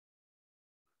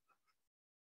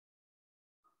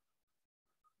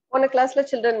போன கிளாஸ்ல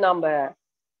சில்ட்ரன் நாம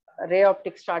ரே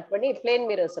ஆப்டிக்ஸ் ஸ்டார்ட் பண்ணி பிளேன்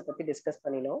மிரர்ஸ் பத்தி டிஸ்கஸ்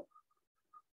பண்ணினோம்.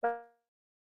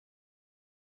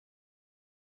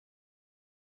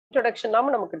 இன்ட்ரோடக்ஷன்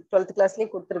நாம நமக்கு 12th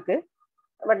கிளாஸ்லயும் கொடுத்துருக்கு.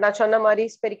 பட் நான் சொன்ன மாதிரி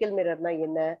ஸ்பெரிக்கல் மிரர்னா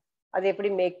என்ன, அதை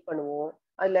எப்படி மேக் பண்ணுவோம்,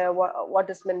 அதுல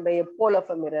what is mean by pole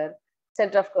of a mirror,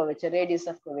 centre of curvature, radius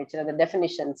of curvature, அந்த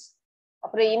டெஃபினிஷன்ஸ்,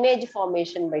 அப்புறம் image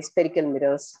formation by spherical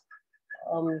mirrors,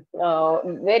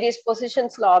 various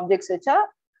பொசிஷன்ஸ்ல objects வச்சா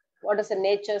what is the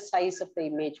nature size of the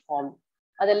image formed,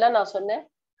 அதெல்லாம் நான் சொன்னேன்.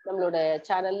 நம்மளோட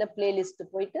சேனல்ல playlist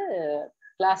போயிட்டு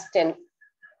class 10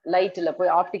 லைட்ல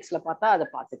போய் ஆப்டிக்ஸ்ல பார்த்தா அதை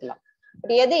பார்த்துக்கலாம்.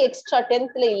 பட் எது எக்ஸ்ட்ரா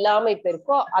 10th இல்லாம இப்ப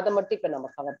இருக்கோ அதை மட்டும் இப்ப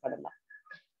நம்ம கவர் பண்ணலாம்.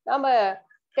 நாம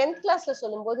 10th கிளாஸ்ல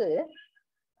சொல்லும்போது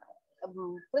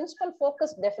பிரின்சிபல்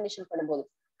ஃபோக்கஸ் டெஃபினிஷன் பண்ணும்போது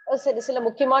சில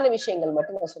முக்கியமான விஷயங்கள்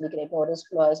மட்டும் நான் சொல்லிக்கிறேன். இப்போ ஒரு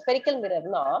ஸ்பெரிக்கல்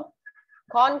மிரர்னா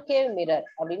கான்கேவ் மிரர்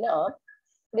அப்படின்னா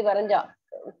இப்படி வரைஞ்சா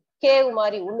கேவ்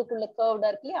மாதிரி உள்ளுக்குள்ள கர்வ்டா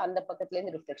இருக்கு, அந்த பக்கத்துல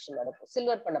இருந்து ரிஃப்ளெக்ஷன் நடக்கும்.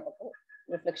 சில்வர் பண்ண பக்கம்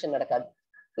ரிஃப்ளெக்ஷன் நடக்காது.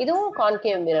 இதுவும்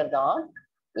கான்கேவ் மிரர் தான்.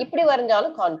 இப்படி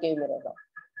வரைஞ்சாலும் கான்கேவ் மிரர் தான்.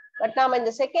 பட் நாம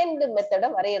இந்த செகண்ட் மெத்தட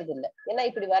வரையறது இல்லை. ஏன்னா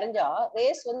இப்படி வரைஞ்சா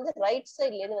ரேஸ் வந்து ரைட்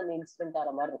சைட்ல இருந்து வந்து இன்சிடென்ட்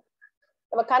ஆகிற மாதிரி இருக்கும்.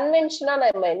 நம்ம கன்வென்ஷனா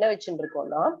நம்ம என்ன வச்சுட்டு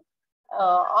இருக்கோம்னா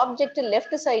ஆப்ஜெக்ட்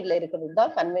லெஃப்ட் சைட்ல இருக்கிறது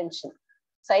தான் கன்வென்ஷன்,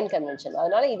 சைன் கன்வென்ஷன்.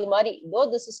 அதனால இது மாதிரி தோ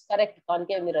this is correct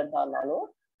concave mirror தான்னாலும்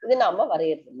இது நாம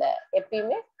வரையறது இல்லை.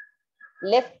 எப்பயுமே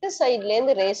லெஃப்ட் சைட்ல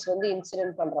இருந்து ரேஸ் வந்து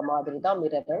இன்சிடென்ட் பண்ற மாதிரி தான்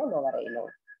மிரரை நம்ம வரையணும்.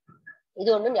 இது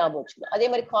ஒண்ணு ஞாபகம் வச்சுக்கணும். அதே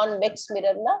மாதிரி கான்வெக்ஸ்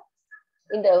மிரர்னா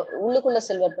இந்த உள்ளுக்குள்ள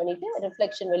சில்வர் பண்ணிட்டு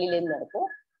ரிஃப்ளெக்ஷன் வெளியில இருந்து நடக்கும்,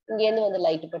 இங்க இருந்து வந்து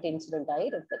லைட் பட்டு இன்சிடென்ட் ஆகி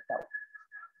ரிஃப்ளெக்ட் ஆகும்.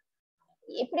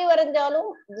 இப்படி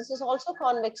வரைஞ்சாலும் this is also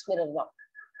convex mirror தான்.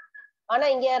 ஆனா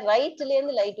இங்க ரைட்ல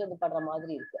இருந்து லைட் வந்து படுற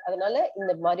மாதிரி இருக்கு. அதனால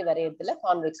இந்த மாதிரி வரையறதுல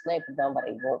கான்வெக்ஸ்னா இப்படிதான்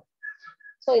வரைவோம்.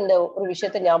 ஸோ இந்த ஒரு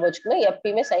விஷயத்த ஞாபகம் வச்சுக்கணும்.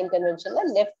 எப்பயுமே சைன் கன்வென்ஷன்ல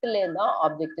லெஃப்ட்ல இருந்தா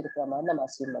ஆப்ஜெக்ட் இருக்கிற மாதிரி நம்ம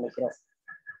அசியூம் பண்ணிக்கிறோம்.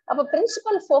 அப்ப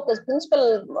பிரின்சிபல் ஃபோக்கஸ், பிரின்சிபல்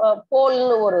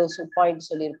போல்னு ஒரு பாயிண்ட்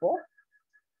சொல்லியிருப்போம்.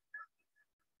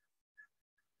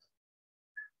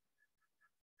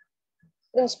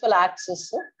 Principal axis,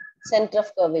 centre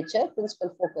of curvature,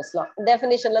 principal ஃபோக்கஸ்லாம்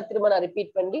டெஃபினேஷன்ல திரும்ப நான்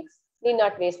ரிப்பீட் பண்ணி நீ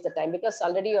not waste the time because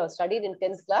already you studied in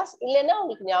 10th class. இல்லைன்னா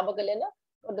உங்களுக்கு ஞாபகம் இல்லைன்னா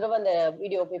ஒரு தடவை அந்த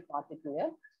வீடியோ போய் பார்த்துக்குங்க.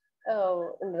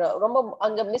 ரொம்ப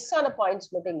அங்க மிஸ் ஆன பாயிண்ட்ஸ்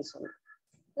மட்டும் இங்க சொல்லுங்க.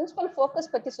 பிரின்சிபல் ஃபோக்கஸ்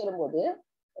பத்தி சொல்லும்போது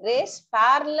rays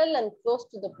parallel and close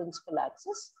to the principal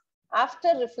axis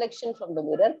after reflection from the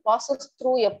mirror passes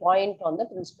through a point on the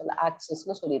principal axis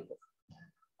னு சொல்லியிருக்கோம்.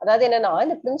 அதாவது என்னன்னா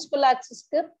இந்த பிரின்சிபல்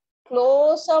ஆக்சிஸ்க்கு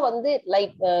க்ளோஸா வந்து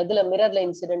லைட் இதுல மிரர்ல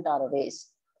இன்சிடென்ட் ஆற ரேஸ்,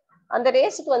 அந்த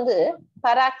ரேஸுக்கு வந்து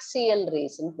பராக்சியல்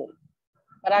ரேஸ்ன்னு பேரு.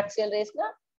 பராக்சியல் ரேஸ்னா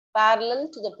parallel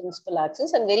to the principal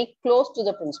axis and very close to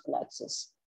the principal axis.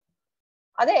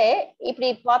 அதே இப்படி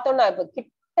பார்த்தோம்னா இப்ப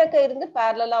கிட்டக்க இருந்து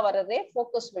பேரலா வர்றதே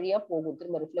ஃபோக்கஸ் வழியா போகும்,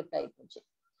 திரும்ப ரிஃப்ளெக்ட் ஆகி போச்சு.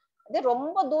 அதே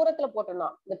ரொம்ப தூரத்துல போட்டோம்னா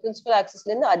இந்த பிரின்சிபல்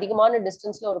ஆக்சிஸ்ல இருந்து அதிகமான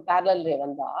டிஸ்டன்ஸ்ல ஒரு பேரலல் ரே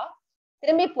வந்தா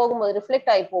திரும்பி போகும்போது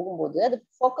ரிஃப்ளெக்ட் ஆகி போகும்போது அது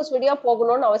ஃபோக்கஸ் வழியா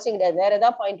போகணும்னு அவசியம் கிடையாது, வேற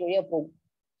ஏதாவது பாயிண்ட் வழியா போகும்.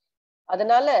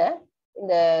 அதனால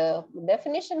இந்த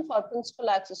டெஃபினிஷன் ஃபார்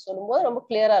பிரின்சிபல் ஆக்சிஸ் சொல்லும்போது ரொம்ப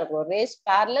கிளியரா இருக்கும். Race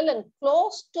parallel and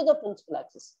close to the principal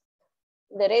axis.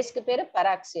 இந்த ரேஸ்க்கு பேரு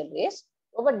பராக்சியல் ரேஸ்.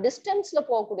 ரொம்ப டிஸ்டன்ஸ்ல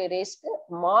போகக்கூடிய ரேஸ்க்கு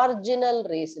மார்ஜினல்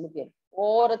ரேஸ்னு பேரு,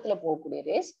 ஓரத்துல போகக்கூடிய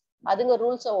ரேஸ். அதுங்க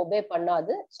ரூல்ஸை ஒபே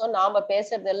பண்ணாது. ஸோ நாம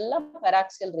பேசுறது எல்லாம்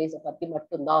பராக்சியல் ரேஸை பத்தி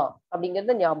மட்டும்தான்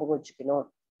அப்படிங்கறத ஞாபகம் வச்சுக்கணும்.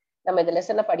 நம்ம இந்த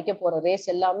லெசன்ல படிக்க போற ரேஸ்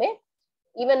எல்லாமே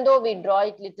even though we draw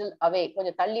it little away,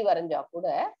 கொஞ்சம் தள்ளி வரைஞ்சா கூட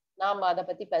நாம அதை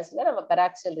பத்தி பேசல, நம்ம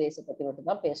பராக்சியல் ரேஸை பத்தி மட்டும்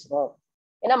தான் பேசுறோம்.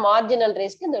 ஏன்னா மார்ஜினல்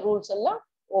ரேஸ்க்கு இந்த ரூல்ஸ் எல்லாம்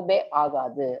ஒபே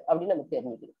ஆகாது அப்படின்னு நம்ம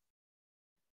தெரிஞ்சுக்கணும்.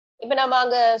 இப்ப நம்ம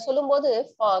அங்க சொல்லும் போது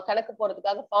கணக்கு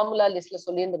போறதுக்காக ஃபார்முலா லிஸ்ட்ல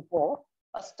சொல்லியிருந்திருப்போம்.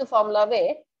 First ஃபார்முலாவே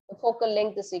focal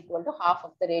length is equal to half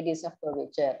of the radius of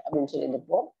curvature அப்படின்னு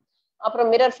சொல்லியிருந்திருப்போம். அப்புறம்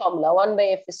mirror formula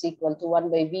 1/f is equal to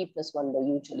 1/v plus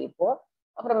 1/u சொல்லியிருப்போம்.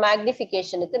 அப்புறம்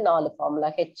மேக்னிஃபிகேஷனுக்கு 4 formula,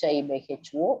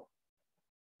 hi/ho,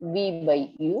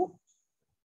 v/u,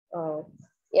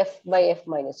 f/f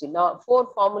minus u. 4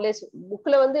 ஃபார்முலேஸ்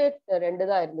புக்ல வந்து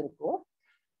 2 தான் இருந்திருக்கும்.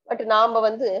 பட் நாம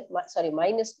வந்து sorry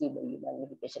minus v by u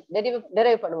magnification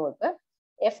derive பண்ணுவோம். இப்ப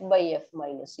f/f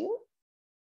minus u,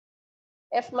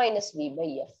 f minus v by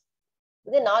f.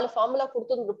 இது 4 ஃபார்முலா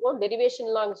கொடுத்துருப்போம்.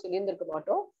 டெரிவேஷன்லாம் அங்க சொல்லியிருந்திருக்க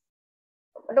மாட்டோம்.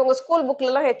 பட் உங்க ஸ்கூல் புக்ல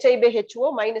எல்லாம்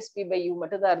hi/ho minus v by u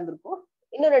மட்டும் தான் இருந்திருக்கும்.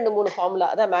 இன்னும் 2-3 ஃபார்முலா,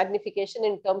 அதான் magnification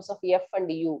in terms of f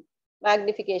and u,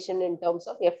 magnification in terms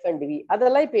of f and v.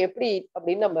 அதெல்லாம் இப்ப எப்படி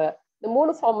அப்படின்னு நம்ம இந்த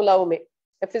 3 ஃபார்முலாவுமே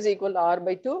f is equal to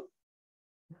r/2,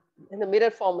 இந்த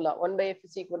mirror formula 1/f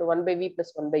is equal to 1/v plus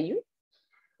 1/u,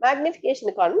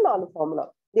 மேக்னிஃபிகேஷனுக்கான 4 formula,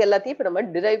 இது எல்லாத்தையும் இப்ப நம்ம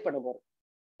டிரைவ் பண்ண போறோம்.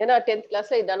 ஏன்னா 10th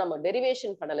கிளாஸ்ல இதான் நம்ம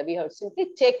டெரிவேஷன் பண்ணல, we have simply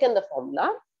taken the formula,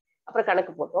 அப்புறம்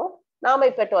கணக்கு போட்டோம். நாம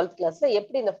இப்ப 12th கிளாஸ்ல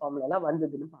எப்படி இந்த ஃபார்முலா எல்லாம்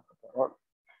வந்ததுன்னு பார்க்க போறோம்.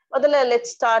 முதல்ல let's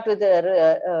start with the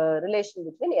relation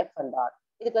between F and R.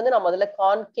 இதுக்கு வந்து நான் முதல்ல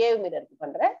concave mirror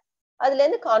பண்றேன். அதுல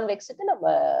இருந்து கான்வெக்ஸுக்கு நம்ம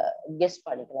கெஸ்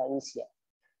பண்ணிக்கலாம் ஈஸியா.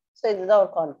 ஸோ இதுதான்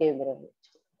ஒரு கான்கேவ் மிரர்.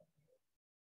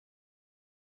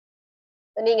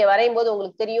 நீங்க வரையும் போது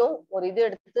உங்களுக்கு தெரியும், ஒரு இது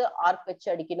எடுத்து ஆர்க் வச்சு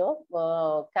அடிக்கணும்,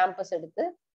 கேம்பஸ் எடுத்து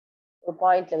ஒரு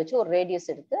பாயிண்ட்ல வச்சு ஒரு ரேடியஸ்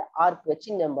எடுத்து ஆர்க் வச்சு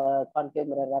நம்ம கான்கேவ்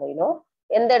மிரர் வரையணும்.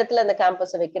 எந்த இடத்துல அந்த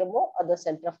கேம்பஸை வைக்கிறோமோ அது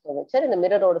சென்டர் ஆஃப் கர்வேச்சர். இந்த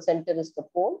மிரரோட சென்டர் இஸ் த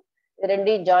போல். இது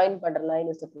ரெண்டையும் ஜாயின் பண்ற line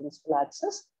is the principal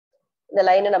axis. இந்த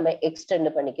லைனை நம்ம எக்ஸ்டெண்ட்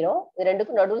பண்ணிக்கிறோம். இது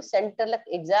ரெண்டுக்கும் நடுவில் சென்டர்ல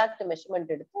எக்ஸாக்ட்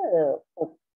மெஷர்மெண்ட் எடுத்து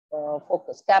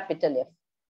focus capital F,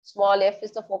 small F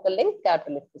is the focal length,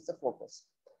 capital F is the focus.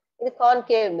 இது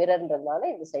கான்கேவ் மிரர்ன்றதுனால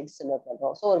இந்த சைடு சிமிலர்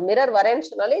பண்றோம். ஸோ ஒரு மிரர் வரையன்னு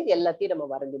சொன்னாலே இது எல்லாத்தையும் நம்ம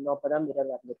வரைஞ்சிடணும், அப்பதான்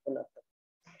மிரர் வரைஞ்சிருக்குன்னு அர்த்தம்.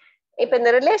 இப்ப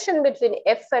இந்த relation between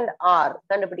F and R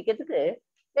கண்டுபிடிக்கிறதுக்கு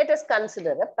let us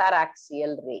consider a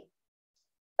paraxial ray.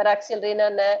 Paraxial ray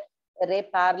என்ன? A ray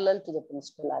parallel to the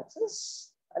principal axis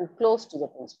and close to the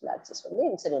principal axis வந்து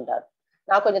இன்சிடென்ட் ஆகும்.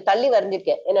 நான் கொஞ்சம் தள்ளி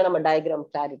வரைஞ்சிருக்கேன், ஏன்னா நம்ம டயக்ராம்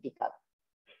கிளாரிட்டிக்காக.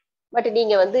 பட்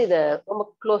நீங்க வந்து இதை ரொம்ப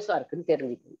க்ளோஸா இருக்குன்னு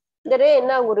தெரிஞ்சுக்கணும். இந்த ரே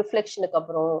என்ன ஒரு ரிஃப்ளெக்ஷனுக்கு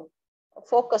அப்புறம்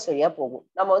ஃபோக்கஸ் வழியா போகும்.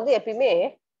 நம்ம வந்து எப்பயுமே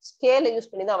ஸ்கேலை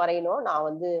யூஸ் பண்ணி தான் வரையணும். நான்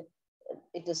வந்து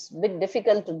it is bit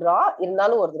difficult to draw,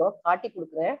 இருந்தாலும் ஒரு தடவை காட்டி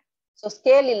கொடுக்குறேன். ஸோ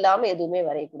ஸ்கேல் இல்லாம எதுவுமே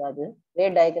வரையக்கூடாது. ரே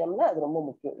டயக்ராம்ல அது ரொம்ப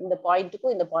முக்கியம். இந்த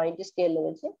பாயிண்ட்டுக்கும் இந்த பாயிண்ட் ஸ்கேல்ல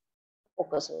வச்சு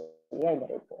ஃபோக்கஸ் வழியா இந்த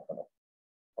ரே போகணும்.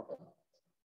 ஓகே,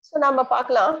 ஸோ நம்ம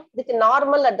பார்க்கலாம். இதுக்கு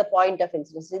normal at the point of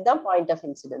incidence, இதுதான் point of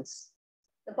incidence.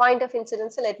 The point of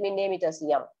incidence, let me name it as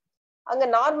M. அங்க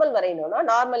நார்மல் வரையணும்னா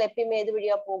நார்மல் எப்பயுமே எது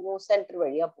வழியா போகும்? சென்டர்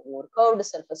வழியா போகும். ஒரு கர்வ்டு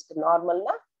சர்ஃபேஸ்க்கு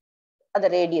நார்மல்னா அது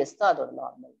ரேடியஸ் தான் அதோட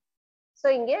நார்மல். ஸோ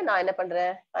இங்கே நான் என்ன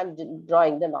பண்றேன்? I'm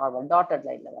drawing the normal, dotted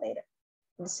லைன்ல வரைகிறேன்.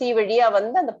 சி வழியா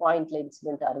வந்து அந்த பாயிண்ட்ல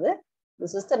இன்சிடென்ட் ஆகுது.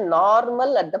 This is the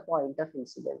normal at the point of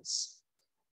incidence.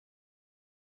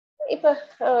 இப்ப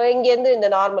இங்க இருந்து இந்த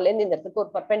நார்மல் இருந்து இந்த இடத்துக்கு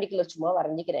ஒரு பர்பெண்டிகுலர் சும்மா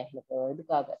வரைஞ்சிக்கிறேன், எனக்கு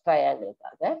இதுக்காக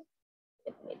ட்ரையாங்கிளுக்காக.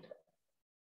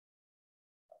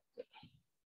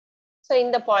 ஸோ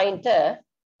இந்த பாயிண்ட்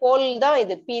போல் தான்,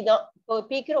 இது பி தான். இப்போ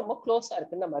பிக்கு ரொம்ப க்ளோஸா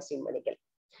இருக்குன்னு நம்ம அசீவ் பண்ணிக்கலாம்.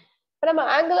 இப்போ நம்ம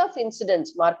ஆங்கிள் ஆஃப் இன்சிடென்ஸ்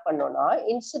மார்க் பண்ணோம்னா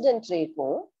இன்சிடென்ட்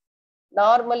ரேக்கும்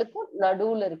நார்மலுக்கும்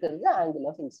நடுவுல இருக்கிறது angle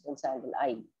of incidence, angle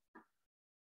I.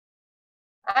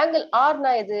 Angle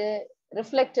ஆர்னா இது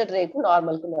ரிஃப்ளெக்டட் ரேக்கும்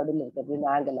நார்மலுக்கும் நடுவில் இருக்கிறது இந்த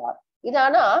ஆங்கிள் ஆர். இது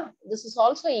ஆனா this is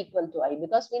also equal to I,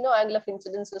 because we know angle of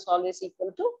incidence is always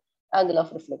equal to angle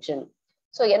of reflection.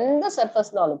 So எந்த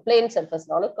சர்ஃபஸ்னாலும், பிளேன்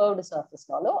சர்ஃபஸ்னாலும் கர்வ்டு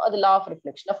சர்ஃபஸ்னாலும் அது law of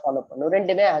ரிஃப்ளெக்ஷனை follow பண்ணும்.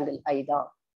 ரெண்டுமே ஆங்கிள் ஐ தான்.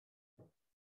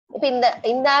 இப்ப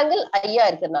இந்த ஆங்கிள் ஐயா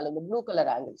இருக்கிறதுனால, இந்த ப்ளூ கலர்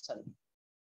ஆங்கிள் சொல்லு,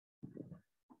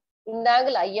 இந்த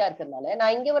ஆங்கிள் ஐயா இருக்கிறதுனால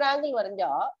நான் இங்க ஒரு ஆங்கிள்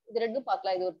வரைஞ்சா இது ரெண்டும்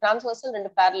பார்க்கலாம். இது ஒரு டிரான்ஸ்வர்சல்,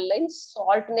 ரெண்டு parallel lines,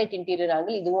 alternate interior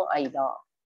angle, இதுவும் ஐ தான்.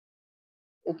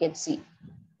 யூ கேன் சி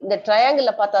இந்த ட்ரையாங்கிள்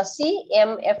பார்த்தா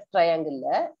சிஎம்எஃப் ட்ரையாங்கிள்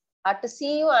அட்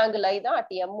சியும் ஆங்கிள் ஐ தான்,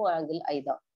 அட் எம்மும் ஆங்கிள் ஐ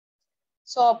தான்.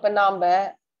 ஸோ அப்ப நாம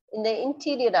இந்த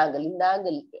இன்டீரியர் ஆங்கிள், இந்த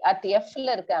ஆங்கிள் அட் எஃப்ல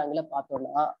இருக்க ஆங்கிளை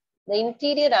பார்த்தோம்னா the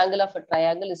interior angle of a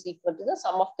triangle is equal to the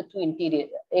sum of the two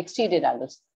exterior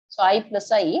angles. So I plus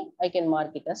I can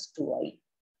mark it as 2i.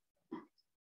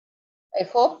 I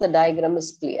hope the diagram is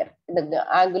clear. இந்த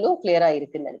ஆங்கிளும் கிளியரா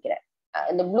இருக்குன்னு நினைக்கிறேன்.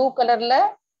 இந்த blue கலர்ல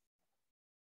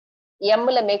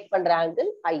எம்ல make பண்ற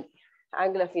angle I,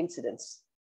 angle of incidence.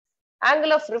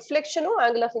 Angle of ரிஃப்ளெக்ஷனும்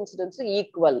angle of இன்சிடென்ஸும்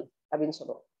equal அப்படின்னு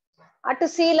சொல்லுவோம். At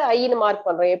சில ஐன்னு மார்க்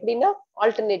பண்றோம், எப்படின்னா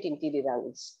ஆல்டர்னேட் இன்டீரியர்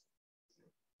ஆங்கிள்ஸ்.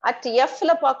 அட்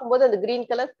எஃப்ல பார்க்கும்போது அந்த கிரீன்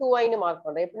கலர் 2i மார்க்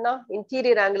பண்றோம், எப்படின்னா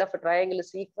interior angle of triangle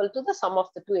is equal to the some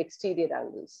of the two exterior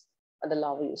angles. அந்த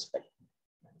லாவை யூஸ் பண்ணி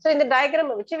ஸோ இந்த டயக்ராம்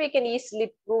வச்சு we can easily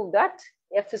prove that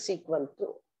f is equal to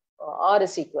r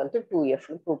is equal to 2f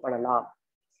prove பண்ணலாம்.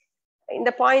 இந்த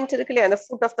point இருக்கு இல்லையா, அந்த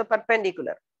foot of the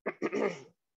perpendicular,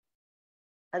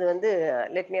 அது வந்து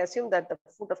let me assume that the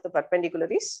foot of the perpendicular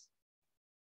is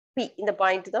p. இந்த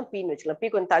point தான் p ன்னு வச்சுக்கலாம்.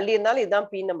 p கொஞ்சம் தள்ளி இருந்தாலும் இதுதான்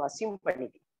p நம்ம அசியூம்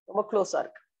பண்ணிக்கலாம், ரொம்ப க்ளோஸா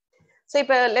இருக்கு. So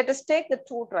இப்ப let us take the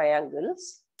two triangles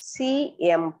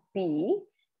CMP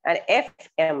and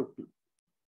FMP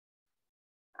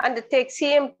and take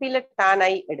CMP ல tan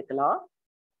I எடுக்கலாம்,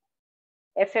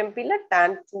 FMP ல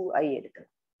tan 2i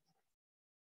எடுக்கலாம்.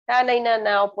 tan I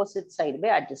னா opposite side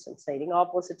by adjacent side.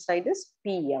 Opposite side is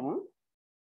PM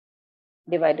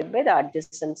divided by the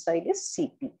adjacent side is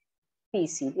CP.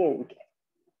 PC எழுதிக்கிறேன்,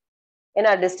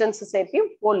 ஏன்னா distance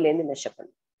சேர்ப்பியும் போல்ல இருந்து measure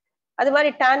பண்ணு. அது மாதிரி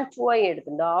tan 2i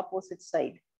எடுத்துட்டா opposite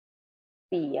side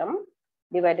PM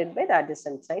divided by the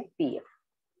adjacent side PF.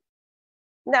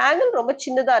 இந்த angle ரொம்ப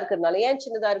சின்னதா இருக்கிறதுனால, ஏன்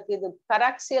சின்னதா இருக்கு? இது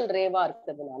பராக்சியல் ரேவா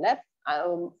இருக்கிறதுனால,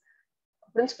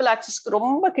 பிரின்சிபல் ஆக்சிஸ்க்கு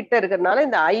ரொம்ப கிட்ட இருக்கிறதுனால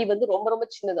இந்த ஐ வந்து ரொம்ப ரொம்ப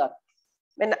சின்னதா இருக்கு.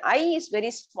 when I is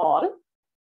very small,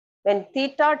 when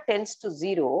theta tends to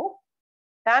 0,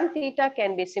 tan theta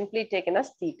can be simply taken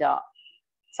as theta.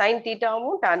 Sin theta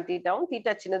tan theta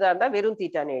theta சின்னதா இருந்தா வெறும்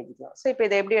theta ன்னு எழுதிக்கலாம். So இப்போ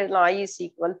இதை எப்படி எழுதலாம்? I is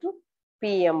equal to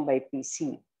PM by PC.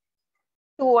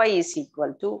 2I is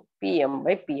equal to PM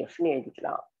by PF ன்னு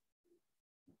எழுதிக்கலாம்.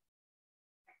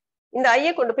 இந்த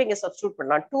I கொண்டு போய் இங்க சப்ஸ்டிட்யூட்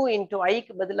பண்ணலாம். 2 into I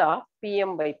க்கு பதிலா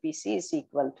PM by PC is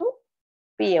equal to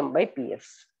PM by PF.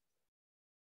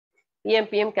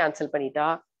 PM cancel பண்ணிட்டா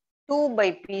 2 by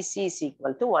PC is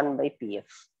equal to 1 by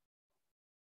PF.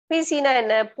 PC na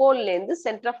enna pole la irundhu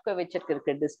center of curvature ku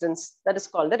irukku distance, that is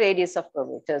called the radius of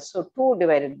curvature. So 2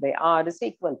 divided by R is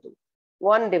equal to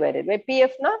 1 divided by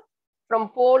PF na from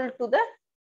pole to the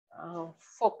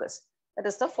focus, that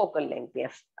is the focal length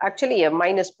F. Actually a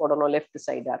minus போடணும் left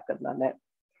side இருக்கிறதுனால.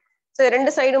 So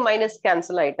ரெண்டு சைடும் minus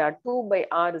cancel ஆயிட்டா 2 by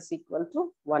R is equal to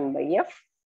 1 by F.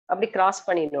 அப்படி cross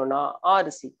பண்ணினோம்னா R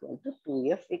is equal to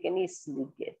 2F. We can easily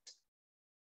get.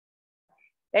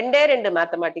 ரெண்டு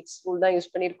mathematics rule தான்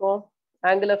use பண்ணியிருக்கோம்.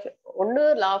 Angle of ஒன்னு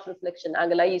law of reflection,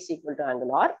 angle I is equal to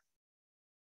angle R.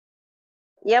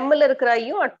 M ல இருக்கிற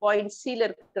ஐயும் at point C ல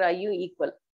இருக்கிற ஐயும்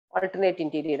equal, alternate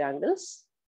interior angles.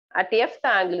 At F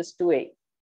the angle is 2A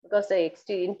because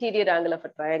the interior angle of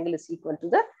a triangle is equal to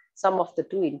the sum of the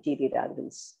two interior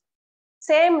angles.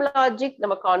 Same logic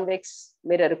நம்ம convex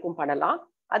mirror-க்கும் பண்ணலாம்.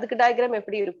 அதுக்கு diagram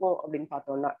எப்படி இருக்கும் அப்படின்னு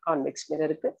பார்த்தோம்னா convex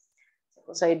mirror-க்கு.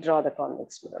 Suppose I draw the convex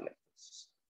mirror like this.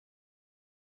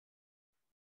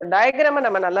 Diagram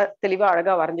நம்ம நல்லா தெளிவா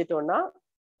அழகா வரைஞ்சிட்டோம்னா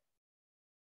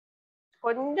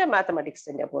கொஞ்சம் மேத்தமேட்டிக்ஸ்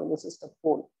தெரிஞ்சா போதும். This is the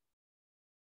pole.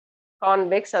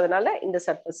 Convex, அதனால இந்த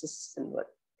surface is silver.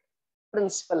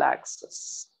 Principal axis.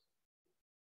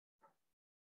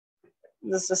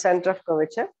 This is the center of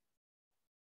curvature.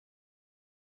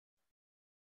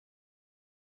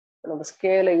 நம்ம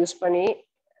ஸ்கேலை யூஸ் பண்ணி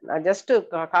நான் ஜஸ்ட்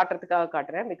காட்டுறதுக்காக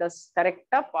காட்டுறேன், பிகாஸ்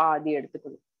கரெக்டா பாதி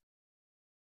எடுத்துக்கணும்.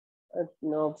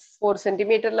 4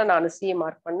 சென்டிமீட்டர்ல நான் C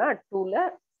மார்க் பண்ணா 2ல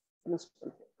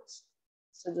principal focus.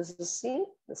 So this is C,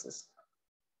 this is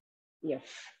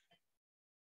F.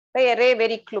 The array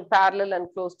very parallel and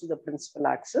close to the principal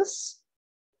axis.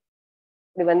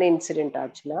 இது வந்து இன்சிடென்ட்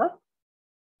ஆச்சுன்னா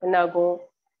என்ன ஆகும்?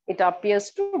 It appears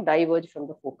to diverge from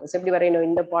the focus. எப்படி வரையணும்?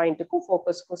 இந்த பாயிண்ட்டுக்கும்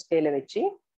ஃபோக்கஸ்க்கும் ஸ்கேலை வச்சு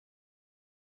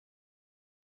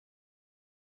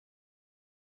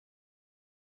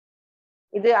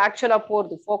இது ஆக்சுவலா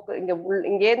போறது ஃபோக்கஸ்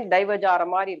இங்க டைவர்ஜ் ஆற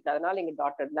மாதிரி இருக்கு, அதனால இங்க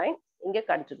டாட்டட் லைன், இங்க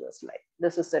continuous line.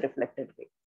 This is the reflected ரே.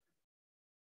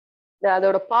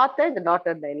 அதோட பாத்தை இந்த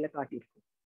டாட்டட் லைன்ல காட்டியிருக்கும்.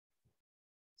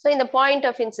 ஸோ இந்த பாயிண்ட்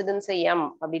ஆஃப் இன்சிடென்ஸை M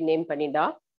அப்படின்னு நேம் பண்ணிட்டா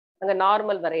அங்க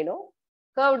நார்மல் வரையணும்.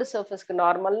 கர்வ்டு சர்ஃபேஸ்க்கு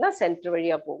நார்மல்னா சென்டர்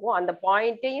வழியா போகும். அந்த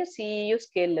பாயிண்ட்டையும் சியும்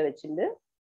ஸ்கேல்ல வச்சுட்டு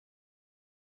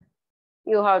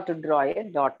you have to draw a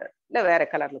daughter, இல்ல வேற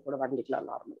கலர்ல கூட வரைஞ்சிக்கலாம்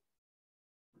normal.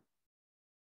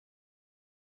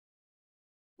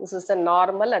 This is the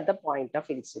normal at the point of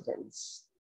incidence.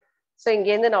 So இங்க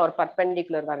இருந்து நான் ஒரு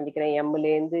perpendicular வரைஞ்சிக்கிறேன் M ல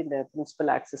இருந்து இந்த principal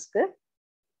axis-க்கு.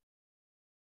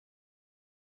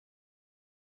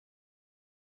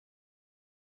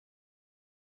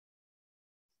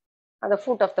 the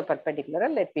foot of the perpendicular,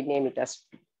 let me name it as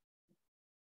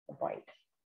the point.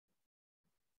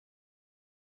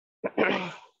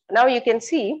 Now you can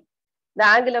see the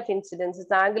angle of incidence is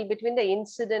the angle between the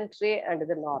incident ray and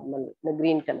the normal, the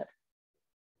green color.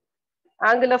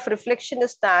 Angle of reflection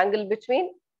is the angle between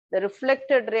the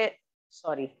reflected ray,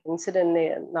 sorry, incident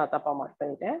na thappa mark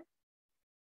panniten.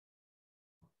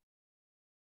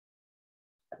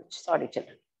 Sorry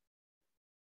children.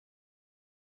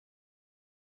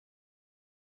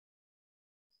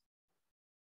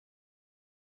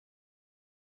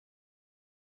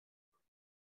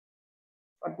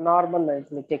 But normal,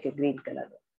 let me take a green color.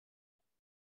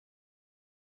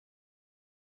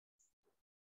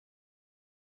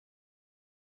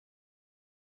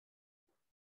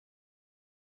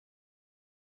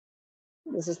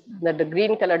 This is the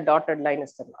green color dotted line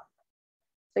is the normal.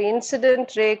 So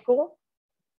incident ray ko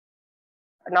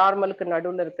normal ku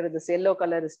nadula irukra this yellow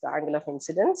color is the angle of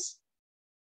incidence.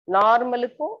 Normal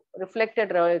ku reflected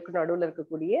ray ku nadula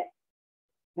irukkudiye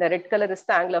the red color is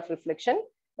the angle of reflection,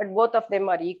 but both of them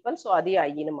are equal, so adi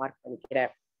I nu mark panikren.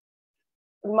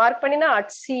 Mark panina at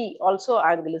C also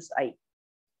angle is I.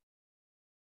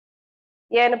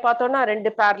 Yena pathona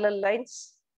rendu parallel lines.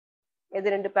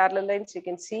 Edu rendu parallel lines you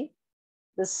can see.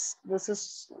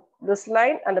 This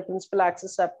line and the principal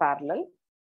axis are parallel,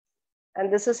 and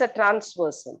this is a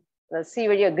transversal. See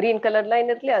where your green color line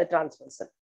irukle adu transversal.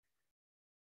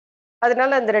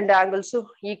 Adanal and rendu angles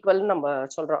equal நம்ம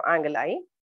சொல்றோம் angle I.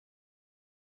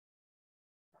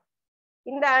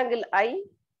 இந்த angle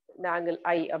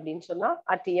I அப்படினு சொன்னா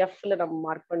at F ல நம்ம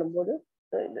mark பண்ணும்போது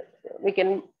we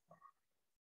can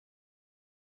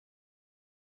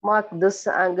Mark this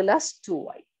angle as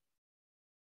 2y.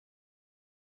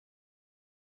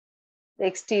 The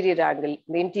exterior angle,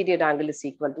 the interior angle is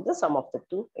equal to the sum of the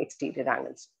two exterior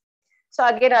angles. So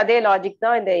again, அதே logic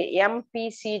தான் இந்த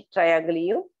MPC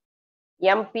triangle-யும்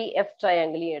MPF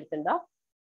triangle-யும் எடுத்துட்டா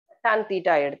tan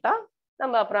theta எடுத்தா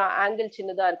நம்ம அப்புறம் angle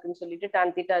சின்னதா இருக்குன்னு சொல்லிட்டு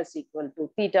tan theta is equal to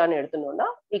theta ன்னு எடுத்துனோம்னா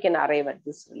we can arrive at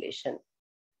this relation.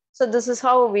 So this is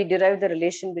how we derive the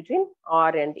relation between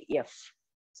R and F.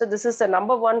 So this is the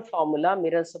number one formula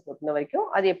mirrors பொறுத்த வரைக்கும்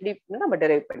அது எப்படி நம்ம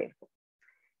derive பண்ணிருக்கோம்.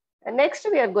 And next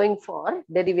we are going for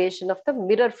derivation of the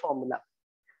mirror formula.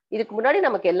 இதுக்கு முன்னாடி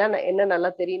நமக்கு எல்லாம் என்ன நல்லா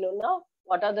தெரியணும்னா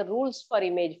what are the rules for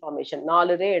image formation?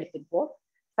 4 ரே எடுத்துப்போம்.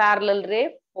 parallel ray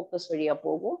focus வழியா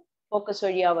போகும். focus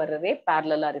வழியா வர்ற ரே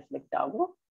parallel ரிஃப்ளெக்ட் ஆகும்.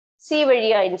 C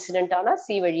வழியா இன்சிடென்ட் ஆனா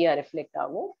C வழியா ரிஃப்ளெக்ட்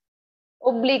ஆகும்.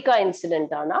 oblique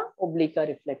இன்சிடென்ட் ஆனா oblique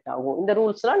ரிஃப்ளெக்ட் ஆகும். இந்த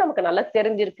ரூல்ஸ் எல்லாம் நமக்கு நல்லா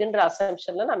தெரிஞ்சிருக்குன்ற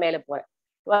அசம்ப்ஷன்ல நான் மேல போறேன்.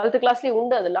 12th கிளாஸ்லயே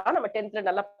உண்டு அதெல்லாம் நம்ம 10th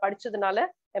நல்லா படிச்சதுனால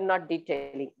I'm not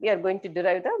detailing. We are going to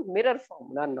derive the mirror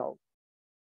formula now.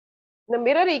 இந்த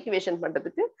mirror equation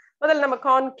பண்றதுக்கு முதல்ல நம்ம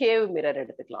concave mirror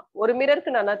எடுத்துக்கலாம். ஒரு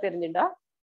மிரருக்கு நல்லா தெரிஞ்சுட்டா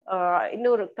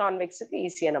இன்னொரு கான்வெக்ஸுக்கு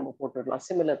ஈஸியா நம்ம போட்டுடலாம்.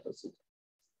 Similar procedure.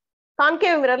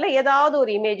 கான்கேவ் மிரர்ல ஏதாவது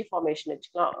ஒரு இமேஜ் ஃபார்மேஷன்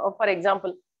வச்சுக்கலாம். ஃபார்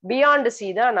எக்ஸாம்பிள் பியாண்ட் சி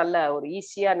தான் நல்ல ஒரு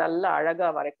ஈஸியா நல்ல அழகா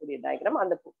வரக்கூடிய டயக்ராம்.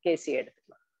 அந்த கேஸையே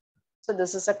எடுத்துக்கலாம். So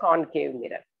this is a concave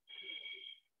mirror.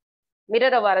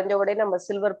 மிரரை வரைஞ்ச உடனே நம்ம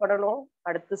சில்வர் பண்ணணும்.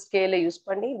 அடுத்து ஸ்கேலை யூஸ்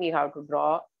பண்ணி we have to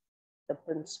draw the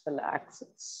principal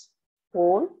axis,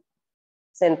 pole,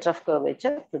 center of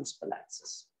curvature, principal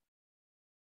axis.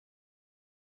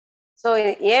 So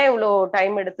ஏன் இவ்வளோ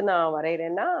டைம் எடுத்து நான்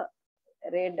வரைகிறேன்னா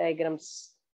ரே டயக்ராம்ஸ்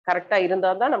கரெக்டா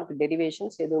இருந்தா தான் நமக்கு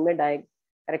டெரிவேஷன்ஸ் எதுவுமே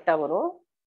கரெக்டா வரும்.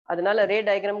 அதனால ரே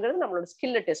டயக்ராம்ங்கிறது நம்மளோட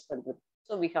ஸ்கில்ல டெஸ்ட் பண்றது.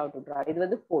 So we have to draw. இது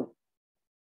வந்து போல்.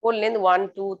 போல்லேருந்து 1,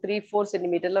 2, 3, 4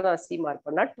 சென்டிமீட்டர்ல நான் சி மார்க்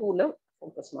பண்ணா 2ல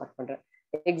ஃபோக்கஸ் மார்க் பண்றேன்.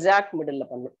 எக்ஸாக்ட் மிடில்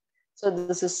பண்ணும். So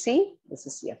this is C, this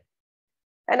is F.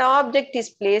 an object is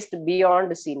placed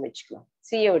beyond C ன்னு வச்சுக்கலாம்.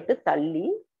 சியை விட்டு தள்ளி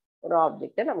ஒரு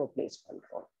ஆப்ஜெக்டை நம்ம பிளேஸ்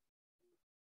பண்றோம்.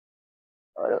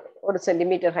 ஒரு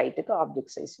சென்டிமீட்டர் ஹைட்டுக்கு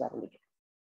object size வரைஞ்சிக்கிறோம்.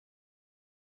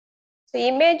 So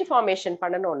image formation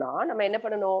பண்ணணும்னா நம்ம என்ன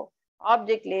பண்ணணும்?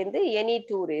 ஆப்ஜெக்ட்ல இருந்து எனி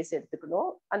 2 ரேஸ் எடுத்துக்கணும்.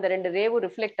 அந்த 2 ரேவும்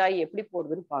ரிஃப்ளெக்ட் ஆகி எப்படி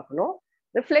போடுதுன்னு பார்க்கணும்.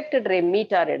 ரிஃப்ளெக்டட் ரே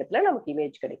மீட் ஆகிற இடத்துல நமக்கு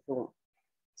இமேஜ் கிடைக்கும்.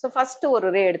 ஸோ ஃபர்ஸ்ட் ஒரு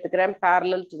ரே எடுத்துக்கிறேன்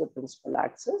parallel to the principal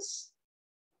axis.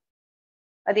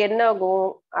 அது என்ன ஆகும்?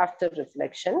 ஆஃப்டர்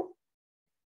ரிஃப்ளெக்ஷன்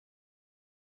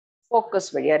ஃபோக்கஸ்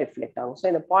வழியா ரிஃப்ளெக்ட் ஆகும். ஸோ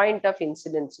இந்த பாயிண்ட் ஆஃப்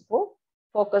இன்சிடென்ஸுக்கும்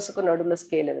ஃபோக்கஸுக்கும் நடுவில்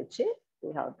ஸ்கேலை வச்சு we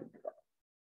have to draw.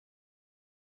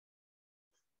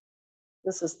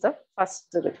 This is the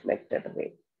first reflected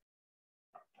ray.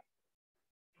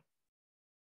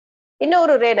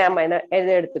 இன்னொரு ரே நாம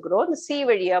எதை எடுத்துக்கிறோம்? இந்த சி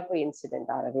வழியா போய் இன்சிடென்ட்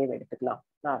ஆகிற ரே எடுத்துக்கலாம்.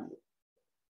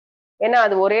 ஏன்னா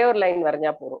அது ஒரே ஒரு லைன்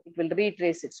வரைஞ்சா போறோம். It will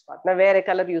retrace it's part. நான் வேற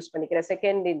கலர் யூஸ் பண்ணிக்கிறேன்.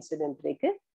 Second incident rack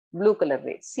blue colour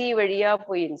ரே. சி வழியா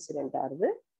போய் இன்சிடென்ட் ஆகுது.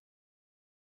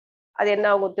 அது என்ன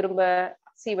ஆகும்? திரும்ப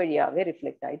சி வழியாவே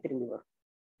ரிஃப்ளெக்ட் ஆகி திரும்பி வரும்.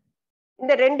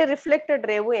 இந்த 2 ரிஃப்ளெக்டட்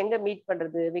ரேவும் எங்க மீட்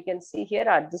பண்றது? we can see here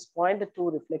at this point the 2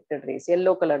 reflected rays.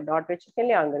 yellow color dot வச்சிருக்கேன்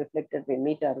இல்லையா? அங்க ரிஃப்ளெக்டட் ரே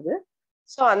மீட் ஆகுது.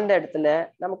 ஸோ அந்த இடத்துல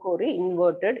நமக்கு ஒரு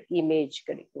இன்வெர்டட் இமேஜ்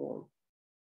கிடைக்கும்.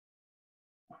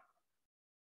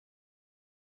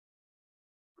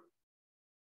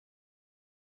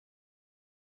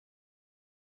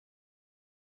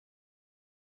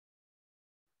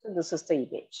 So this is the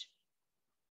image.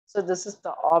 So this is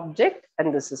the object and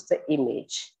this is the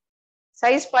image.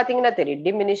 Size பாத்தீங்கன்னா தெரியும்.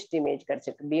 diminished image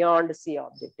கிடைச்சிருக்கு beyond C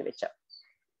object வச்சா.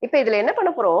 இப்போ இதுல என்ன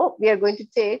பண்ண போறோம்? we are going to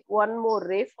take one more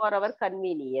ray for our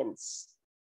convenience.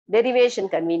 derivation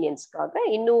convenience-காக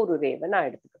இன்னொரு ரேவை நான்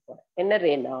எடுத்துக்க போறேன். என்ன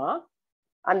ரேனா,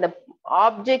 அந்த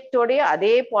ஆப்ஜெக்டோடைய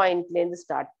அதே பாயிண்ட்ல இருந்து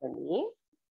ஸ்டார்ட் பண்ணி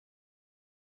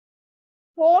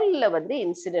போல்ல வந்து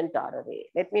இன்சிடென்ட் ஆற ரே.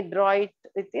 Let me draw it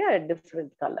with a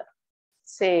different color.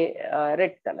 say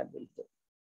red color will do.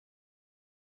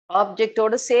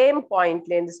 ஆப்ஜெக்டோட same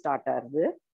பாயிண்ட்ல இருந்து ஸ்டார்ட் ஆகுது.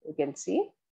 you can see,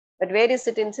 but where is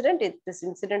it incident? It is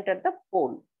incident at the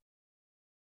pole.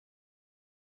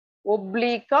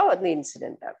 oblique வந்து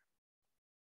incident ஆகும்.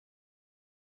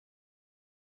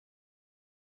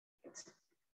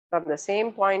 from the same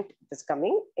point it is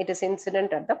coming, it is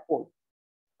incident at the pole.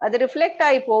 அது reflect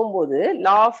ஆகி போகும்போது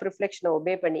law of ரிஃப்ளெக்ஷனை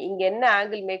obey பண்ணி இங்க என்ன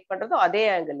angle make பண்றதோ அதே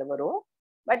ஆங்கிள் வரும்.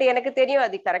 பட் எனக்கு தெரியும்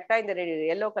அது கரெக்டா இந்த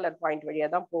எல்லோ கலர் பாயிண்ட் வழியா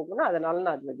தான் போகணும். அதனால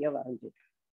நான் அது வழியா வரைஞ்சிட்டேன்.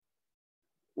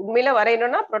 உண்மையில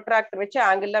வரையணும்னா ப்ரொட்ராக்டர் வச்சு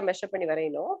ஆங்கிள் மெஷர் பண்ணி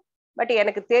வரையணும். பட்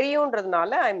எனக்கு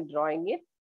தெரியும்ன்றதுனால I am drawing it.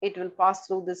 It will pass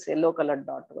through this yellow colored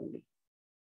dot only.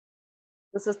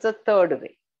 This is the third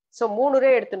ray. So 3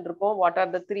 ray எடுத்துட்டு இருக்கோம். What are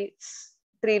the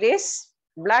three rays?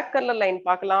 Black color line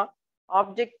பார்க்கலாம்.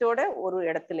 ஆப்ஜெக்டோட ஒரு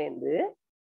இடத்துல இருந்து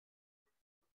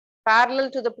parallel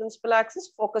to the principal axis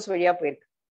focus வழியா போயிருக்கு.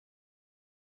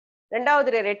 ரெண்டாவது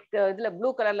red இதுல ப்ளூ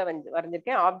கலர்ல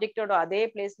வரைஞ்சிருக்கேன். ஆப்ஜெக்டோட அதே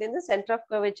பிளேஸ்ல இருந்து சென்டர் ஆஃப்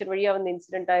கர்வேச்சர் வழியா வந்து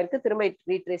இன்சிடென்ட் ஆயிருக்கு. திரும்ப இட்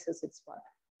ரீட்ரேசஸ் இட்ஸ் பாத்.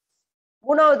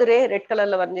 மூணாவது ரே ரெட்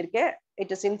கலர்ல வரைஞ்சிருக்கேன்.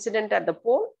 It is incident at the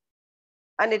pole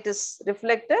and it is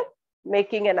reflected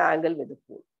making an angle with the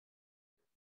pole.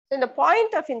 So in the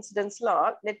point of incidence law,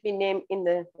 let me name in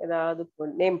the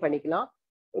name பண்ணிக்கலாம்.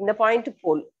 இந்த point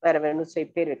போல் வேற வேணும்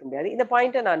பேர் வைக்க முடியாது. இந்த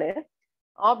பாயிண்ட்டை நான்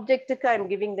ஆப்ஜெக்டுக்கு I am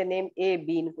giving the name ஏ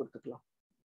பின்னு கொடுத்துக்கலாம்.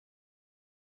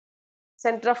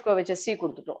 சென்டர் ஆஃப் கர்வேச்சர் சி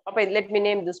கொடுத்துட்டோம். அப்ப let me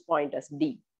name this point as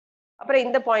D. அப்புறம்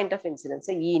இந்த பாயிண்ட் ஆஃப்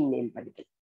இன்சிடென்ஸை இ நேம்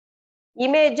பண்ணிக்கலாம்.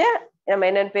 இமேஜை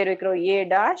நம்ம என்னன்னு பேர் வைக்கிறோம்? ஏ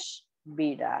dash B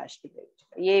dash.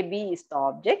 AB is the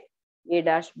object, A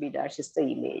dash B dash is the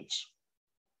image.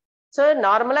 So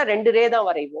நார்மலா ரெண்டு ரே தான்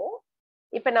வரைவோம்.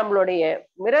 இப்ப நம்மளுடைய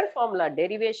மிரர் ஃபார்முலா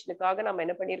டெரிவேஷனுக்காக நம்ம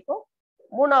என்ன பண்ணிருக்கோம்?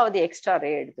 மூணாவது எக்ஸ்ட்ரா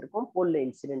ரே எடுத்திருக்கோம் போல்ல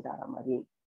இன்சிடென்ட் ஆற மாதிரி.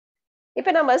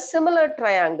 இப்ப நம்ம சிமிலர்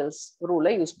ட்ரையாங்கிள்ஸ்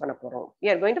ரூலை யூஸ் பண்ண போறோம். We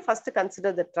are going to first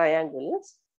consider the triangles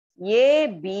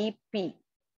ABP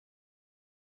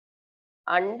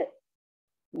and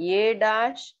A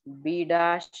dash B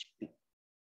dash P.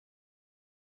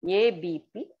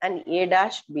 ABP and A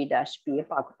dash B dash P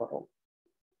பார்க்க போறோம்.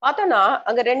 பார்த்தோம்னா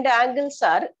அங்க ரெண்டு ஆங்கிள்ஸ்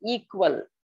ஆர் ஈக்குவல்.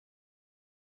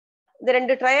 இந்த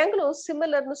ரெண்டு ட்ரையாங்கிளும்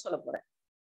சிமிலர்னு சொல்ல போறேன்.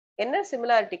 என்ன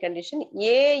similarity condition?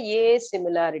 AA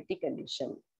similarity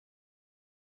condition.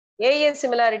 AA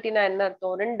சிமிலாரிட்டினா என்ன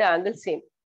அர்த்தம்? ரெண்டு angle same.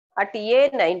 At A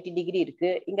 90 degree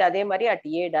இருக்கு, இங்க அதே மாதிரி அட்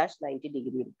ஏ டாஷ் 90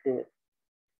 டிகிரி இருக்கு.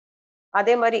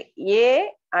 அதே மாதிரி A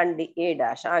and A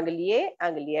dash, angle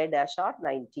A dash R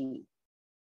 90.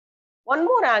 One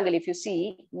more angle, if you see,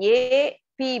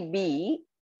 APB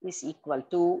is equal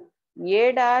to A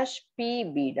dash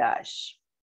PB dash.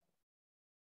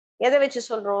 எதை வச்சு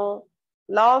சொல்றோம்?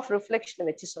 Law of reflection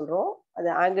வச்சு சொல்றோம்.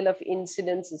 The angle of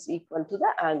incidence is equal to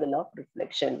the angle of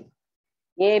reflection.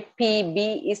 APB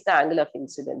is the angle of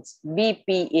incidence.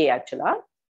 BPA actually.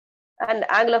 And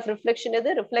angle of reflection is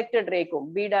the reflected ray க்கும்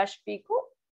B dash P க்கும்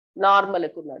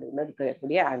நார்மலுக்கும் நடுவுல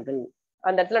இருக்கக்கூடிய angle.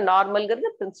 அந்த இடத்துல நார்மல்ங்கிறது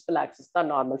principal axis தான்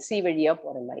normal, C வழியா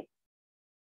போற line.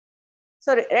 So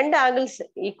ரெண்டு ஆங்கிள்ஸ்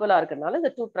ஈக்குவலா இருக்கிறதுனால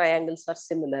இந்த two triangles R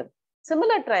similar.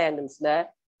 Similar ட்ரையாங்கிள்ஸ்ல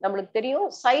நம்மளுக்கு தெரியும்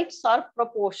சைட்ஸ் ஆர்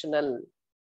ப்ரொபோர்ஷனல்.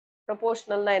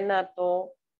 ப்ரொபோர்ஷனல்னா என்ன அர்த்தம்?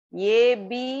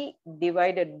 ஏபி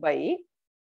டிவைடட் பை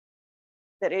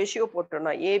இந்த ரேஷியோ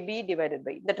போட்டோம்னா ஏபி டிவைடட்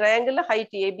பை இந்த ட்ரையாங்கிள்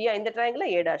ஹைட் ஏபியா, இந்த ட்ரையாங்கிள்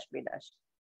ஏ டாஷ் பி டாஷ்.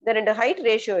 இந்த ரெண்டு ஹைட்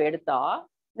ரேஷியோ எடுத்தா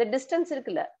இந்த டிஸ்டன்ஸ்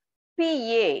இருக்குல்ல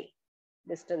பிஏ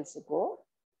டிஸ்டன்ஸுக்கும்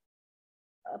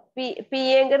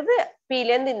பிஏங்கிறது பில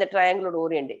இருந்து இந்த ட்ரையாங்கிளோட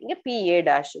ஓரியன்ட் இங்க பிஏ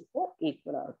டாஷுக்கும்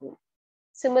ஈக்குவலா இருக்கும்.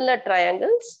 Similar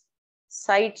triangles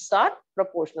sides are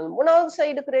proportional. மூணாவது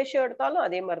சைடுக்கு ரேஷியோ எடுத்தாலும்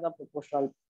அதே மாதிரி தான்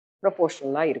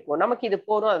ப்ரொபோர்ஷனலா இருக்கும். நமக்கு இது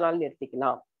போதும், அதனால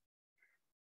நிறுத்திக்கலாம்.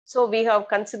 So we have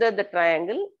considered the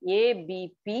triangle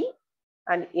ABP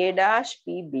and A dash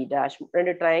PB dash.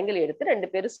 ரெண்டு ட்ரையாங்கிள் எடுத்து ரெண்டு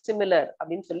பேரும் சிமிலர்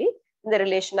அப்படின்னு சொல்லி இந்த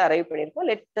ரிலேஷன் அரைவ் பண்ணிருக்கோம்.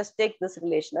 Let us take this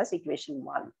relation as equation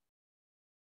 1.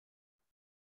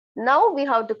 Now we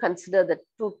have to consider the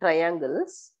two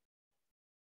triangles.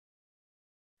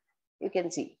 You can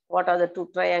see what are the two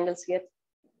triangles here.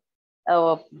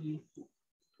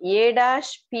 A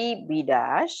dash PB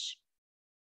dash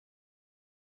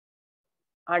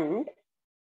and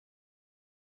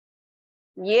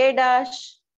A dash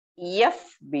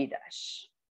FB dash.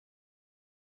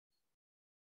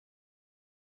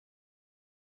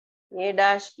 A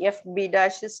dash FB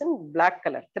dash is in black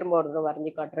color. திரும்ப ஒரு தடவை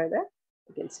வரைஞ்சி காட்டுறது.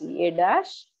 You can see A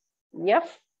dash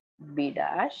FB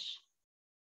dash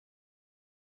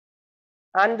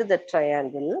and the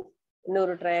triangle.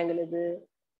 இன்னொரு triangle இது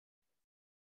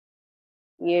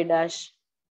A dash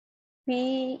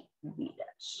PB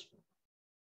dash.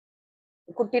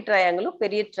 குட்டி ட்ரையாங்கிளும்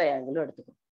பெரிய ட்ரையாங்கிளும்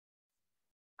எடுத்துக்கணும்.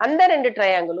 அந்த ரெண்டு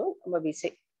ட்ரையாங்கிளும் நம்ம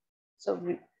விசை. So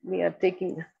we are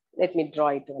taking, let me draw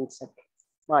it one second.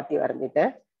 மாத்தி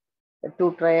வரைஞ்சிட்டேன். The two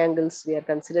triangles we are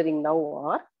considering now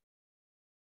are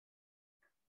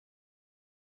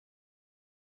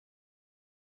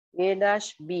A dash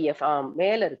BF.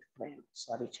 மேல இருக்கு triangle.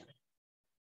 Sorry.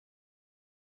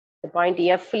 The point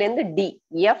F ல இருந்து D.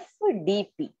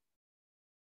 FDP.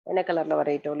 என்ன கலர்ல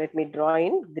வரையட்டும்? Let me draw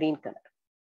in green color.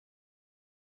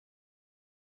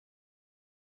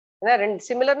 ஏன்னா ரெண்டு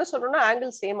சிமிலர்னு சொல்றோம்னா ஆங்கிள்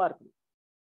சேமா இருக்கும்.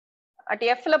 அட்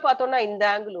எஃப்ல பார்த்தோம்னா இந்த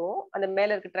ஆங்கிளும் அந்த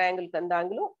மேல இருக்க ட்ரையாங்கிளுக்கு அந்த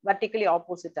ஆங்கிளும் வெர்டிகலி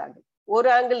ஆப்போசிட் ஆங்கிள். ஒரு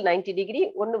ஆங்கிள் 90 டிகிரி,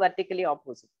 ஒன்னு வெர்டிகலி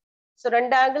ஆப்போசிட். ஸோ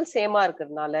ரெண்டு ஆங்கிள் சேமா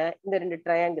இருக்கிறதுனால இந்த ரெண்டு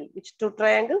triangle, which two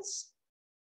triangles?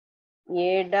 A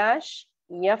dash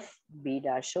F B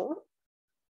டாஷும்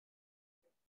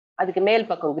அதுக்கு மேல்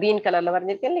பக்கம் கிரீன் கலர்ல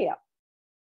வரைஞ்சிருக்கேன் இல்லையா,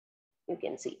 you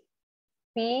can see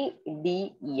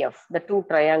PDEF, the two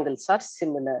triangles are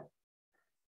similar.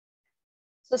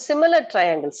 So similar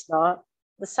triangles now,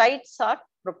 the sides are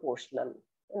proportional.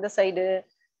 In the side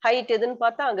height edun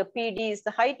paatha anga PD is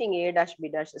the height, inga A dash B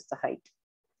dash is the height.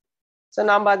 So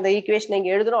நாம அந்த equation இங்க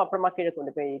எழுதுறோம், அப்புறமா கீழே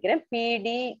கொண்டு போய் எழுதிக்கிறேன். PD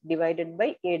divided by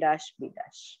A dash B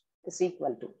dash is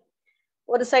equal to,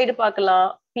 ஒரு சைடு பார்க்கலாம்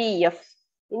PF,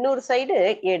 இன்னொரு side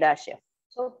A dash F.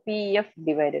 So PF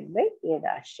divided by A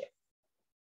dash F.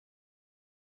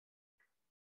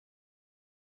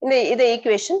 இந்த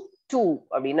ஈக்குவேஷன் 2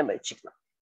 அப்படின்னு நம்ம வச்சுக்கலாம்.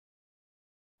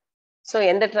 So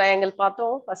எந்த ட்ரையாங்கிள்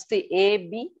பார்த்தோம்? ஃபர்ஸ்ட்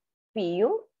ABP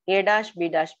யும் A dash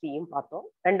B dash P யும் பார்த்தோம்.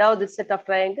 ரெண்டாவது set of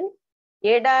triangle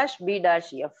A dash B dash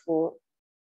F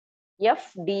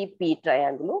FDP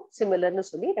ட்ரையாங்கிளும் சிமிலர்னு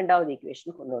சொல்லி ரெண்டாவது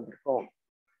ஈக்குவேஷன் கொண்டு வந்திருக்கோம்.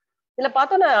 இதுல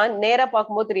பார்த்தோம்னா நேரா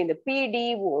பார்க்கும்போது தெரியும், இந்த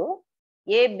PDவும்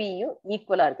ABயும்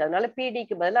ஈக்குவலா இருக்கு. அதனால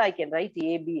PDக்கு பதிலா I can write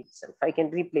AB itself. I can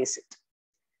replace it.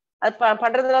 அது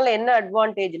பண்றதுனால என்ன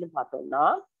அட்வான்டேஜ்னு பார்த்தோம்னா,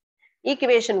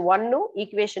 ஈக்குவேஷன் 1ம்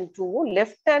ஈக்குவேஷன் 2ம்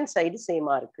லெஃப்ட் ஹேண்ட் சைடு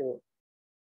சேமா இருக்கு.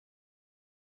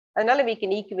 அதனால we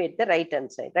can equate the right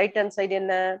hand side. Right hand side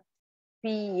என்ன?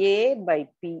 PA by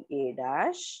PA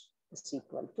dash is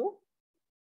equal to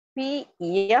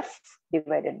PF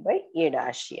divided by A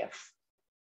dash F.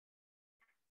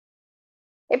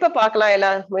 இப்ப பார்க்கலாம்,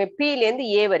 எல்லாம் P ல இருந்து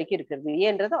A வரைக்கும் இருக்கிறது,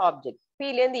 ஏன்றது ஆப்ஜெக்ட்.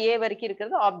 P ல இருந்து A வரைக்கும்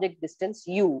இருக்கிறது ஆப்ஜெக்ட் டிஸ்டன்ஸ்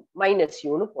U மைனஸ்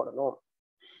Uன்னு போடணும்.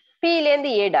 P ல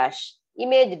இருந்து A dash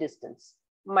image distance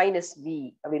minus V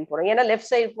அப்படின்னு போடணும். ஏன்னா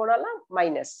லெஃப்ட் சைடு போனாலும்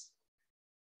மைனஸ்.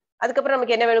 அதுக்கப்புறம்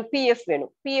நமக்கு என்ன வேணும்? PF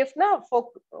வேணும். PFனா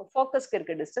ஃபோக்கஸ்க்கு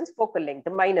இருக்க distance, focal length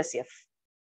minus F.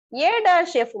 A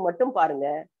dash F மட்டும் பாருங்க,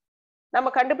 நம்ம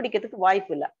கண்டுபிடிக்கிறதுக்கு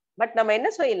வாய்ப்பு இல்லை. பட் நம்ம என்ன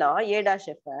செய்யலாம்? A dash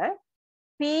F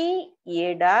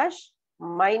PA dash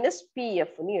minus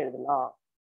PF ன்னு எழுதலாம்.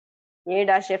 A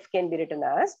dash F can be written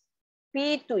as P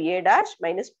to A dash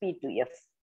minus P to F.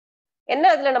 என்ன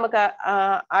அதுல நமக்கு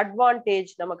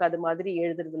அட்வான்டேஜ்? நமக்கு அது மாதிரி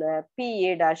எழுதுறதுல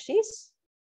PA dash is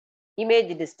image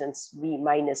distance V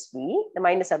minus V, இந்த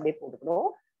minus அப்படியே போட்டுக்கணும்.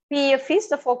 PF is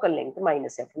the focal length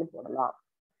minus F ன்னு போடலாம்.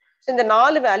 இந்த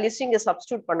 4 வேல்யூஸ் இங்க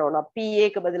சப்ஸ்டிட்யூட் பண்ணோம்னா PA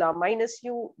க்கு பதிலா minus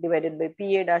U divided by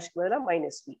PA dash க்கு பதிலா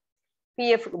minus V,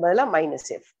 PF க்கு பதிலா minus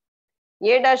F.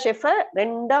 A dash F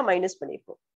ரெண்டா மைனஸ்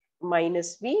பண்ணிப்போம்,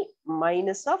 minus V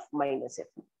minus of minus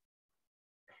F.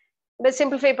 இதை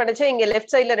சிம்பிளிஃபை பண்ணிச்சா இங்க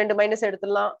லெஃப்ட் சைட்ல ரெண்டு மைனஸ்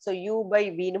எடுத்துடலாம். So U by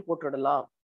V ன்னு போட்டுடலாம்.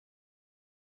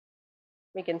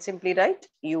 We can simply write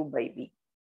U by V.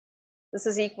 This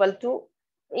is equal to,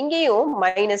 இங்கேயும்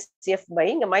மைனஸ் F by,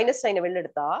 இங்க மைனஸ் சைனை வெளில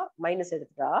எடுத்தா மைனஸ்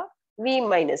எடுத்துட்டா V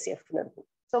மைனஸ் F இருக்கும்.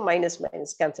 ஸோ மைனஸ்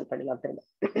மைனஸ் கேன்சல் பண்ணிடலாம் திரும்ப.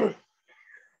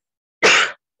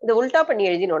 இது உல்டா பண்ணி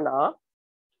எழுதினோம்னா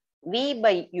V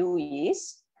by U is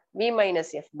V minus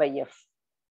F by F.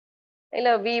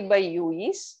 இல்ல V by U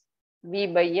is V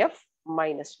by F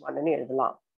minus 1 ன்னு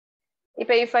எழுதலாம்.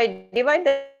 இப்போ if I divide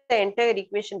the entire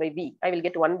equation by V, I will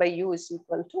get 1 by U is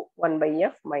equal to 1 by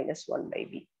F minus 1 by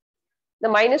V. The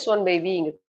minus 1 by V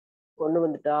இங்க கொண்டு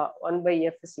வந்துட்டா 1 by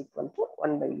F is equal to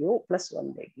 1 by U plus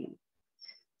 1 by V.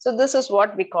 So this is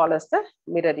what we call as the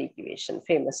mirror equation,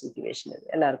 famous equation.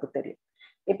 எல்லாருக்கும் தெரியும்.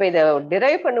 இப்போ இதை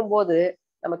derive பண்ணும்போது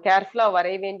நம்ம கேர்ஃபுல்லா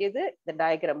வரைய வேண்டியது இந்த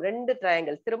டயக்ராம். ரெண்டு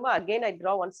ட்ரையாங்கிள் திரும்ப again I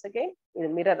draw once again. இது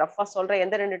மிரர் ரஃபா சொல்றேன்,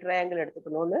 எந்த ரெண்டு ட்ரையாங்கிள்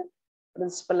எடுத்துக்கணும்னு.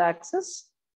 Principal axis,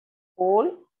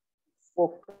 pole,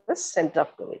 focus, center of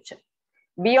curvature.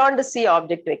 Beyond C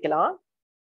object வைக்கலாம்.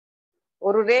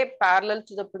 ஒரு ray parallel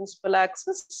to the principal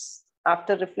axis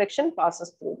after reflection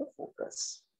passes through the focus.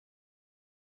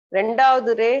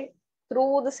 ரெண்டாவது ray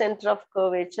through the center of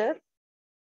curvature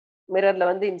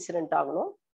மிரர்ல வந்து incident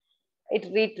ஆகணும். It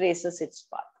retraces its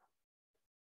path.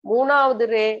 மூணாவது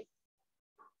ray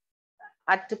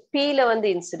at P ல வந்து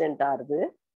incident ஆகுது.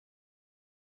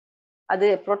 அது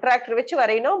ப்ரொட்ராக்டர் வச்சு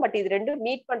வரையணும், பட் இது ரெண்டும்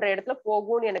மீட் பண்ற இடத்துல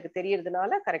போகும்னு எனக்கு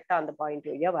தெரியறதுனால கரெக்டா அந்த பாயிண்ட்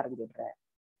வழியா வரைஞ்சிடுறேன்.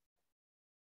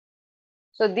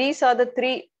 So these are the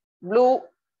three, blue,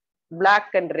 black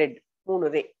and red,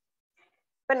 மூணு ரே.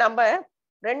 இப்ப நம்ம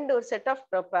ரெண்டு ஒரு set of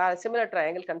similar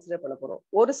triangle consider பண்ண போறோம்.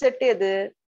 ஒரு செட் எது?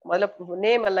 முதல்ல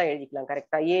நேம் எல்லாம் எழுதிக்கலாம்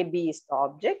கரெக்டா. AB is the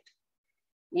object,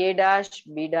 A dash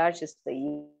B dash is the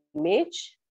image.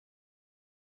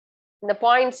 இந்த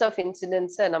பாயிண்ட்ஸ் ஆஃப்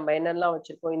இன்சிடென்ஸ் நம்ம என்னெல்லாம்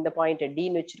வச்சிருக்கோம்? இந்த பாயிண்ட் D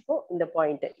ன்னு வச்சிருக்கோம், இந்த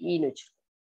பாயிண்ட் E ன்னு வச்சிருக்கோம்.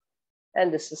 And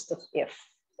this is the F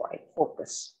point,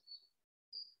 focus.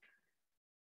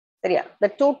 சரியா? The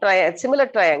two similar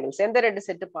triangles. எந்த ரெண்டு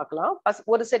செட் பார்க்கலாம்?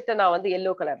 ஒரு செட்டை நான் வந்து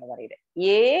yellow கலர்ல வரைகிறேன்.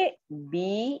 A B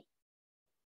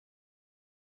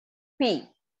P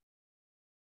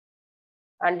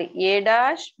and A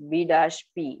dash B dash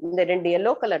P. இந்த ரெண்டு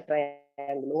yellow color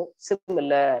triangle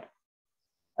similar.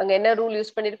 அங்க என்ன ரூல்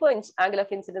யூஸ் பண்ணிருக்கோம்? Angle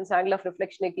of incidence angle of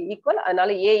ரிஃப்ளெக்ஷனுக்கு equal,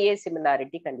 அதனால ஏஏ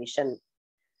சிமிலாரிட்டி கண்டிஷன்.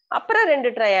 அப்புறம் ரெண்டு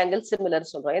ட்ரையாங்கிள்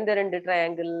சிமிலர் சொல்றோம். எந்த ரெண்டு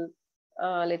triangle?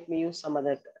 Let me use some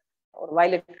other, ஒரு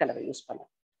வயலட் கலர் யூஸ் பண்ண.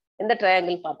 எந்த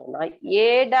ட்ரையாங்கிள் பார்த்தோம்னா ஏ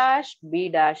dash B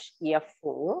dash F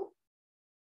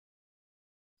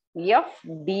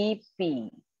FTP,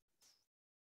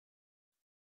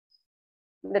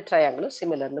 இந்த ட்ரையாங்கிளும்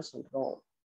சிமிலர்னு சொல்றோம்.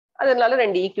 அதனால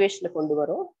ரெண்டு ஈக்குவேஷனை கொண்டு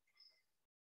வரும்.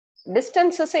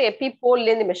 டிஸ்டன்சஸ் எபிபோல்ல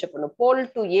இருந்து மெஷர் பண்ணும். போல்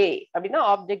டு ஏ அப்படின்னா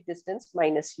object distance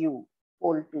minus you,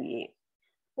 pole to A.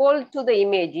 Pole to the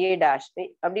image A dash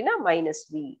அப்படின்னா minus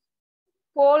we.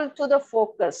 Pole to the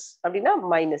focus அப்படின்னா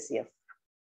மைனஸ் எஃப்.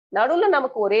 நடுவில்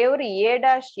நமக்கு ஒரே ஒரு ஏ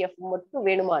டாஷ் எஃப் மட்டும்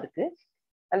வேணுமா இருக்கு.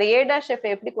 அந்த ஏ டாஷ் எஃப்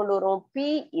எப்படி கொண்டு வரும்? B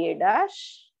A dash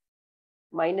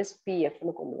minus B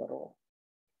எஃப்னு கொண்டு வரும்.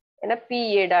 ஏன்னா B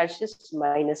A dash is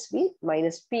minus V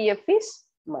minus P F is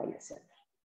minus F.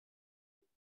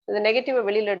 இந்த நெகட்டிவ்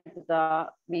வெளியில எடுத்துட்டா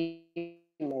பி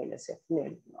மைனஸ் எஃப்னு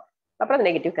எடுக்கலாம். அப்புறம்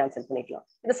நெகட்டிவ் கேன்சல் பண்ணிக்கலாம்.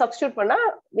 இதை சப்ஸ்டியூட் பண்ணா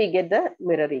we get the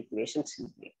mirror equation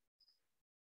simply.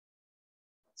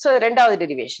 So ரெண்டாவது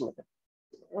derivation இது.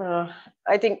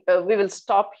 I think we will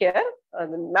stop here.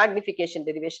 The magnification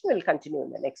derivation will continue in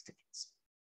the next class.